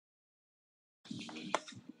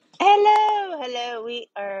Hello. We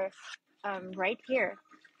are right here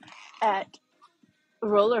at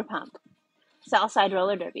Roller Pump, Southside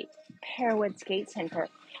Roller Derby, Pearwood Skate Center.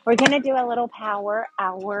 We're going to do a little power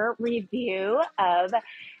hour review of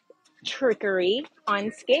trickery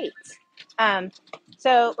on skates. Um,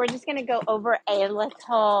 so we're just going to go over a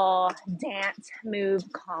little dance move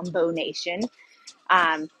combination.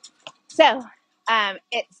 Um,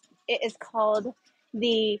 it is called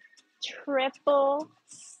the triple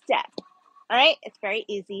step. All right, it's very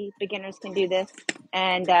easy. Beginners can do this.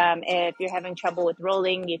 And if you're having trouble with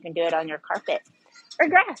rolling, you can do it on your carpet or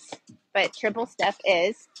grass. But triple step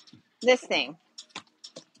is this thing.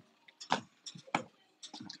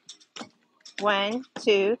 1,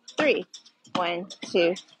 2, 3. 1,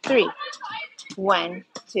 2, 3. 1,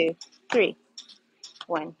 2, 3.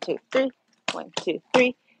 1, 2, 3. 1, 2,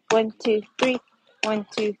 3. 1, 2, 3. 1,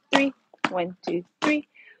 2, 3. 1, 2, 3.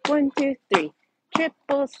 1, 2, 3.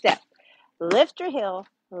 Triple step. Lift your heel,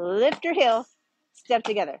 step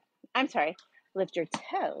together. I'm sorry, lift your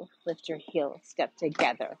toe, lift your heel, step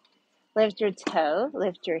together. Lift your toe,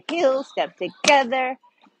 lift your heel, step together.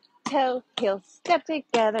 Toe, heel, step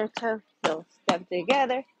together. Toe, heel, step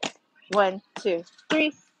together. 1, 2,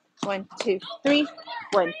 3. 1, 2, 3.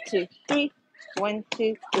 1, 2, 3. 1,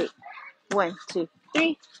 2, 3. 1, 2,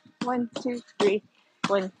 3. 1, 2, 3.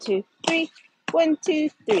 1, 2, 3. 1, 2,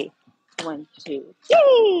 3. 1, 2,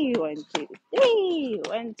 3. 1, 2, 3.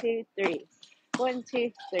 1, 2, 3. 1,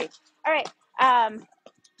 2, 3. All right.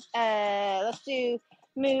 Let's do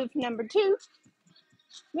move number 2.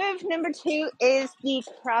 Move number 2 is the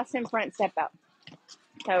cross in front, step out.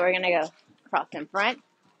 So we're gonna go cross in front,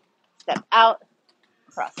 step out,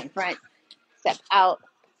 cross in front, step out,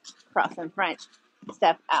 cross in front,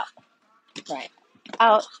 step out, front,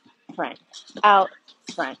 out, front, out,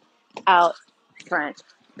 front, out, front,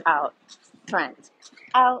 out, front,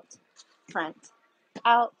 out, front,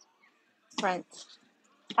 out, front,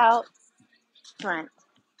 out, front,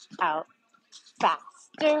 out,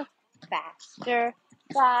 faster, faster,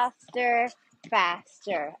 faster,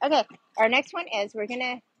 faster. Okay, our next one is we're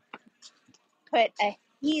gonna put a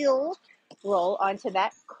heel roll onto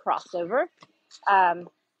that crossover.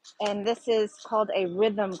 And this is called a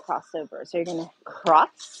rhythm crossover. So you're gonna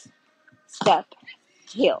cross, step,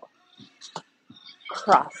 heel,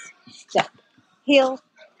 cross, step, heel,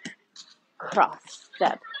 cross,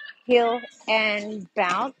 step, heel, and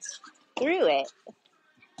bounce through it.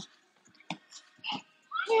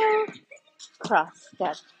 Heel, cross,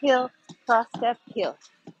 step, heel, cross, step, heel,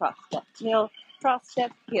 cross, step, heel, cross,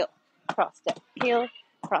 step, heel, cross, step, heel,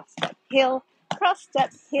 cross, step, heel, cross,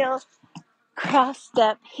 step, heel, cross,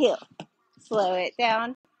 step, heel. Slow it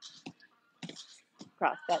down,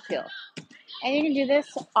 cross, step, heel. And you can do this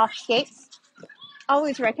off skates.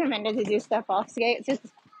 Always recommended to do stuff off skates just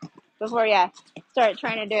before you start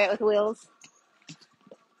trying to do it with wheels.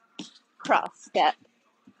 Cross, step,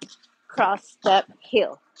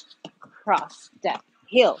 heel, cross, step,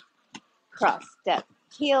 heel, cross, step,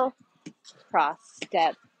 heel, cross,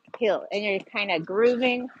 step, heel. And you're kind of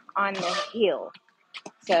grooving on the heel.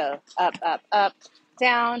 So up,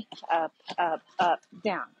 down, up,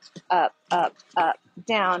 down, up,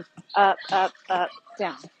 down, up,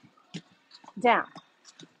 down, down,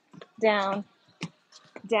 down,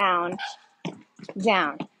 down,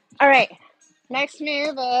 down. All right. Next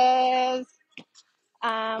move is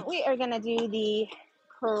we are going to do the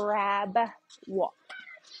crab walk.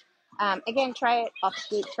 Again, try it off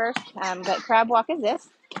skate first. But crab walk is this.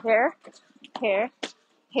 Here, here,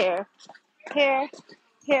 here, here,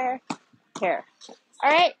 here, here.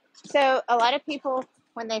 All right. So a lot of people,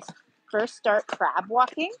 when they first start crab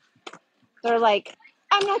walking, they're like,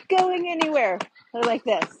 I'm not going anywhere. They're like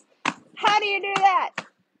this. How do you do that?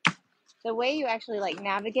 The way you actually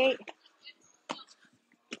navigate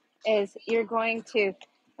is I'm going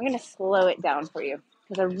to slow it down for you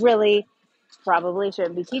because I really probably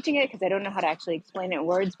shouldn't be teaching it because I don't know how to actually explain it in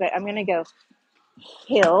words, but I'm going to go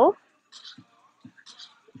hill,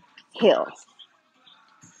 hill.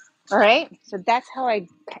 All right. So that's how I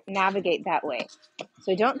navigate that way.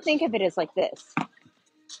 So don't think of it as like this.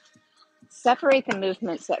 Separate the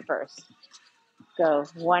movements at first. Go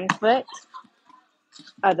one foot,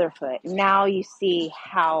 other foot. Now you see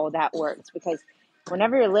how that works because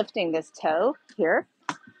whenever you're lifting this toe here,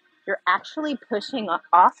 you're actually pushing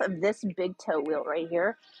off of this big toe wheel right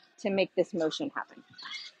here to make this motion happen.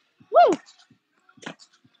 Woo!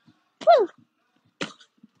 Woo!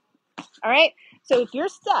 All right. So if you're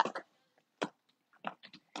stuck,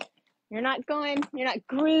 you're not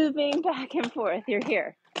grooving back and forth. You're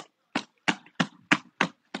here.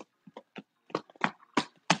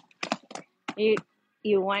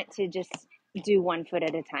 you want to just do one foot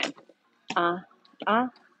at a time.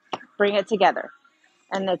 Bring it together.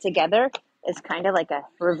 And the together is kind of like a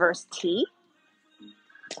reverse T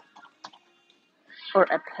or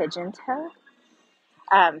a pigeon toe.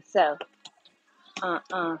 So, uh,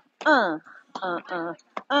 uh, uh, uh,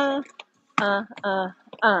 uh, uh,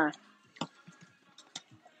 uh.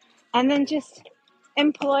 And then just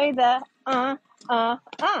employ the uh.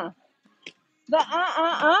 The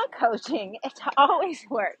coaching. It always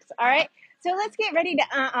works. All right. So let's get ready to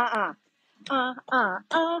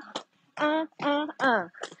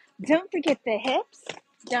Don't forget the hips.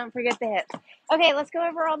 Don't forget the hips. Okay, let's go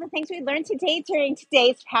over all the things we learned today during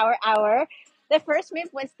today's Power Hour. The first move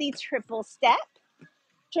was the triple step.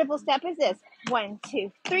 Triple step is this: 1,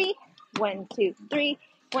 2, 3, 1, 2, 3,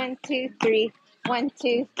 1, 2, 3, 1,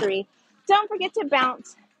 2, 3. Don't forget to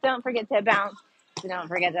bounce. Don't forget to bounce. Don't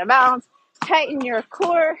forget to bounce. Tighten your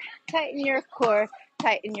core. Tighten your core.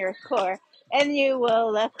 Tighten your core, and you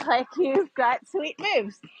will look like you've got sweet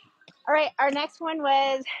moves. All right, our next one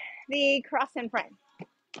was the cross in front.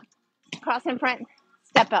 Cross in front,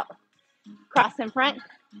 step out. Cross in front,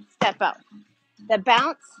 step out. The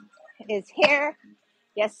bounce is here.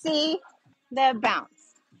 You see the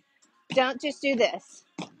bounce. Don't just do this.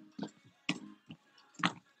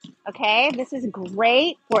 Okay, this is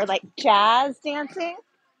great for like jazz dancing,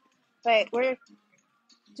 but we're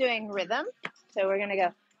doing rhythm. So we're gonna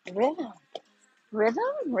go rhythm. Rhythm?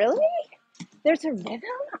 Really? There's a rhythm?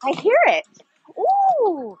 I hear it.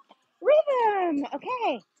 Ooh, rhythm.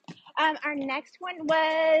 Okay. Our next one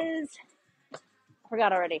was,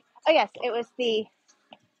 forgot already. Oh yes, it was the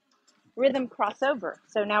rhythm crossover.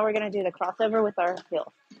 So now we're gonna do the crossover with our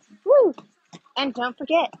heel. Woo! And don't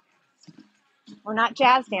forget, we're not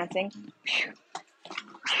jazz dancing.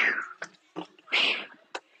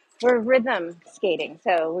 We're rhythm skating.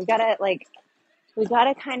 So we gotta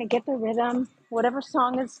kind of get the rhythm. Whatever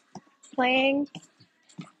song is playing,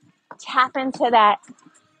 tap into that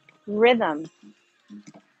rhythm.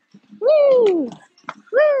 Woo!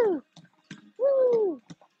 Woo! Woo!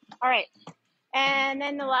 All right. And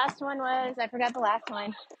then the last one was, I forgot the last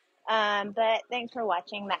one. But thanks for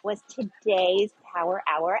watching. That was today's Power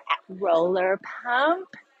Hour at Roller Pump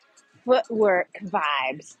Footwork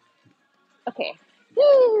Vibes. Okay.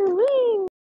 Woo! Woo!